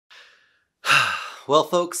Well,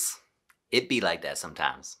 folks, it be like that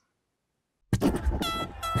sometimes.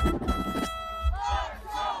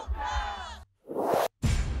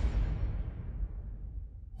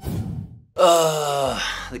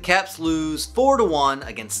 The Caps lose 4-1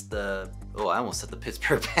 against the... Oh, I almost said the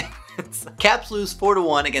Pittsburgh Penguins. Caps lose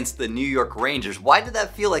 4-1 against the New York Rangers. Why did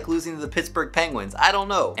that feel like losing to the Pittsburgh Penguins? I don't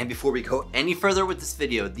know. And before we go any further with this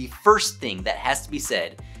video, the first thing that has to be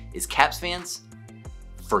said is, Caps fans,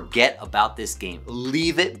 forget about this game.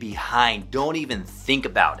 Leave it behind. Don't even think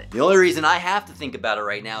about it. The only reason I have to think about it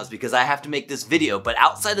right now is because I have to make this video, but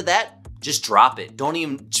outside of that, just drop it. Don't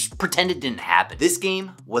even, just pretend it didn't happen. This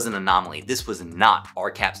game was an anomaly. This was not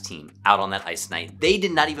our Caps team out on that ice tonight. They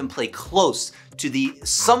did not even play close to the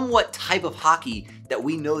somewhat type of hockey that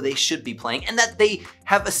we know they should be playing and that they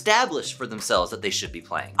have established for themselves that they should be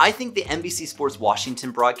playing. I think the NBC Sports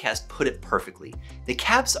Washington broadcast put it perfectly. The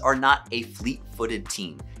Caps are not a fleet-footed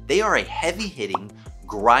team. They are a heavy-hitting,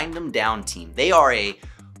 grind-them-down team. They are a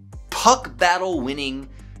puck battle winning,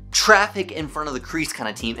 traffic in front of the crease kind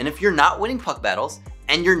of team. And if you're not winning puck battles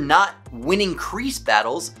and you're not winning crease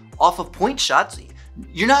battles off of point shots,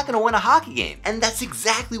 you're not going to win a hockey game. And that's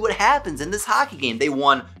exactly what happens in this hockey game. They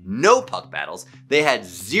won no puck battles. They had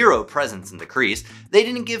zero presence in the crease. They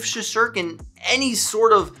didn't give Shesterkin any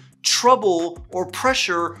sort of trouble or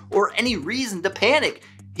pressure or any reason to panic.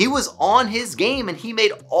 He was on his game and he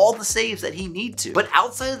made all the saves that he needed to. But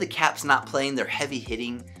outside of the Caps not playing their heavy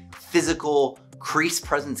hitting, physical, crease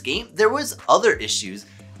presence game, there was other issues,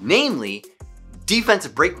 namely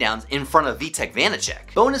defensive breakdowns in front of Vitek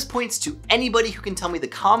Vanacek. Bonus points to anybody who can tell me the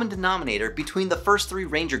common denominator between the first 3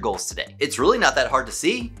 Ranger goals today. It's really not that hard to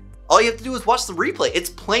see. All you have to do is watch the replay. It's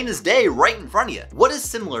plain as day right in front of you. What is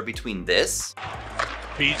similar between this?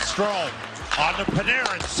 Feed Strome on the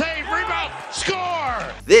Panarin, save, rebound, score!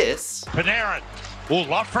 This. Panarin, oh,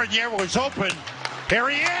 Lafreniere was open. Here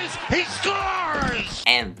he is, he scores!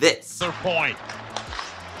 And this. Their point.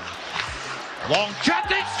 Long shot,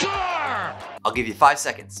 they score! I'll give you 5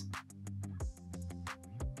 seconds.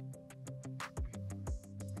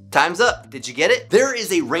 Time's up. Did you get it? There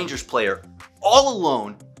is a Rangers player all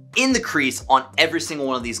alone in the crease on every single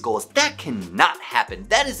one of these goals. That cannot happen.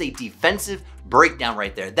 That is a defensive breakdown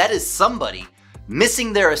right there. That is somebody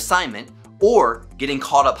missing their assignment or getting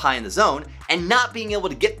caught up high in the zone and not being able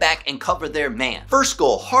to get back and cover their man. First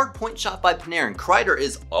goal, hard point shot by Panarin. Kreider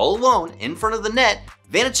is all alone in front of the net.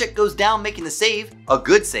 Vanacek goes down making the save, a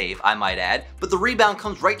good save I might add, but the rebound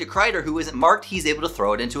comes right to Kreider, who isn't marked. He's able to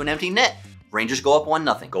throw it into an empty net. Rangers go up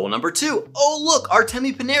 1-0. Goal number 2. Oh look,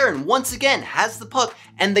 Artemi Panarin once again has the puck,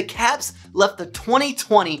 and the Caps left the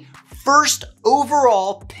 2020 first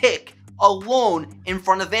overall pick alone in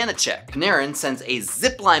front of Vanacek. Panarin sends a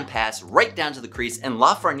zipline pass right down to the crease, and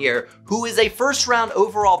Lafreniere, who is a first round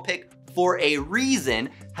overall pick for a reason,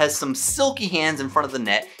 has some silky hands in front of the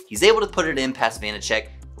net. He's able to put it in past Vanacek.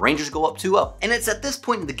 Rangers go up 2-0. And it's at this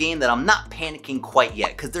point in the game that I'm not panicking quite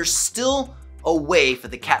yet, because there's still a way for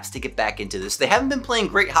the Caps to get back into this. They haven't been playing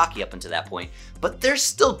great hockey up until that point, but there's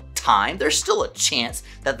still time. There's still a chance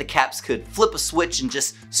that the Caps could flip a switch and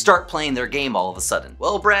just start playing their game all of a sudden.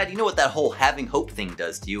 Well, Brad, you know what that whole having hope thing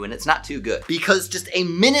does to you, and it's not too good. Because just a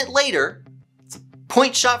minute later, it's a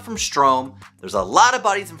point shot from Strome. There's a lot of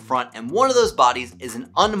bodies in front, and one of those bodies is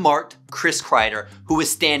an unmarked Chris Kreider, who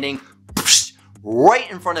is standing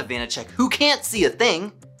right in front of Vanacek, who can't see a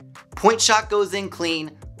thing. Point shot goes in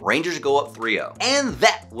clean. Rangers go up 3-0. And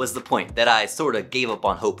that was the point that I sort of gave up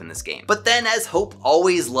on hope in this game. But then, as hope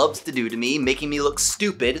always loves to do to me, making me look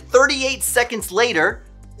stupid, 38 seconds later,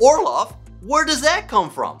 Orlov, where does that come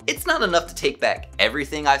from? It's not enough to take back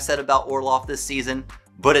everything I've said about Orlov this season,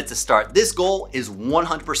 but it's a start. This goal is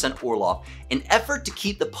 100% Orlov. An effort to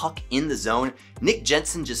keep the puck in the zone, Nick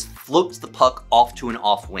Jensen just floats the puck off to an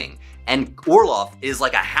off wing. And Orlov is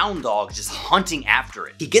like a hound dog just hunting after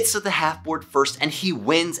it. He gets to the half board first and he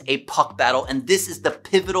wins a puck battle, and this is the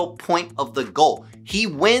pivotal point of the goal. He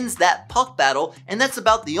wins that puck battle, and that's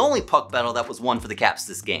about the only puck battle that was won for the Caps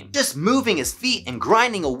this game. Just moving his feet and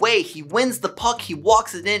grinding away, he wins the puck, he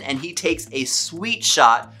walks it in, and he takes a sweet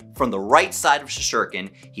shot from the right side of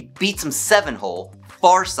Shesterkin. He beats him 7-hole,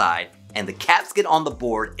 far side, and the Caps get on the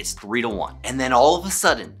board. It's 3-1. And then all of a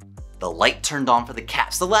sudden, the light turned on for the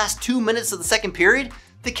Caps. The last 2 minutes of the second period,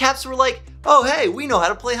 the Caps were like, oh hey, we know how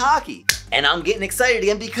to play hockey. And I'm getting excited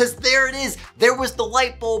again because there it is. There was the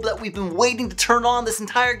light bulb that we've been waiting to turn on this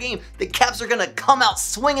entire game. The Caps are gonna come out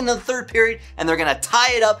swinging in the third period and they're gonna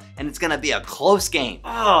tie it up and it's gonna be a close game.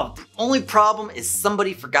 Oh, the only problem is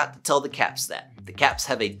somebody forgot to tell the Caps that. The Caps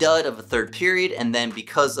have a dud of a third period, and then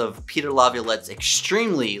because of Peter Laviolette's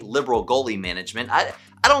extremely liberal goalie management,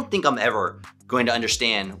 I don't think I'm ever going to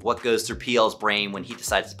understand what goes through PL's brain when he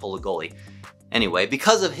decides to pull a goalie. Anyway,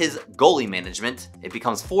 because of his goalie management, it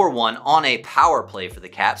becomes 4-1 on a power play for the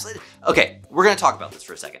Caps. Okay, we're gonna talk about this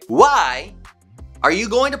for a second. Why are you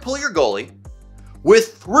going to pull your goalie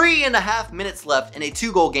with 3.5 minutes left in a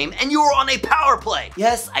 2-goal game and you are on a power play?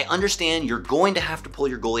 Yes, I understand you're going to have to pull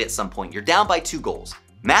your goalie at some point. You're down by 2 goals.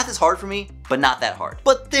 Math is hard for me, but not that hard.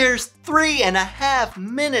 But there's 3.5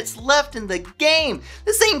 minutes left in the game.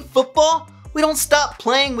 This ain't football. We don't stop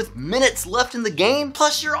playing with minutes left in the game.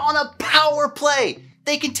 Plus, you're on a power play.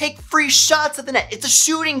 They can take free shots at the net. It's a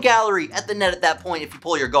shooting gallery at the net at that point if you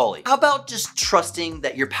pull your goalie. How about just trusting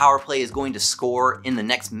that your power play is going to score in the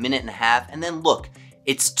next 1.5 minutes and then look,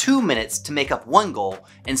 it's 2 minutes to make up 1 goal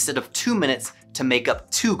instead of 2 minutes to make up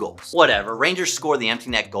 2 goals. Whatever, Rangers score the empty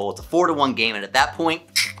net goal. It's a 4-1 game, and at that point,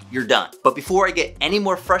 you're done. But before I get any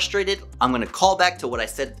more frustrated, I'm gonna call back to what I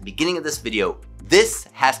said at the beginning of this video. This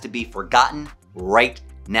has to be forgotten right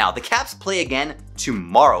now. The Caps play again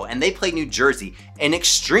tomorrow, and they play New Jersey, an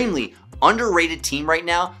extremely underrated team right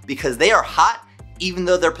now because they are hot, even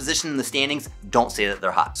though their position in the standings don't say that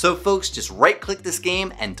they're hot. So folks, just right-click this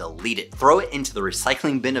game and delete it. Throw it into the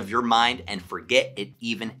recycling bin of your mind and forget it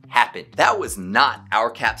even happened. That was not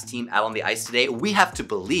our Caps team out on the ice today. We have to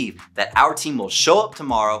believe that our team will show up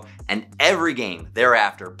tomorrow and every game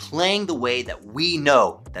thereafter playing the way that we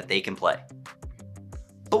know that they can play.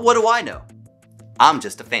 But what do I know? I'm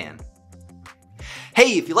just a fan.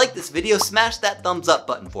 Hey, if you like this video, smash that thumbs up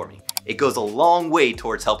button for me. It goes a long way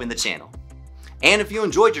towards helping the channel. And if you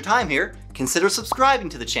enjoyed your time here, consider subscribing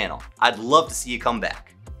to the channel. I'd love to see you come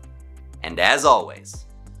back. And as always,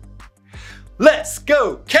 let's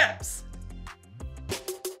go Caps!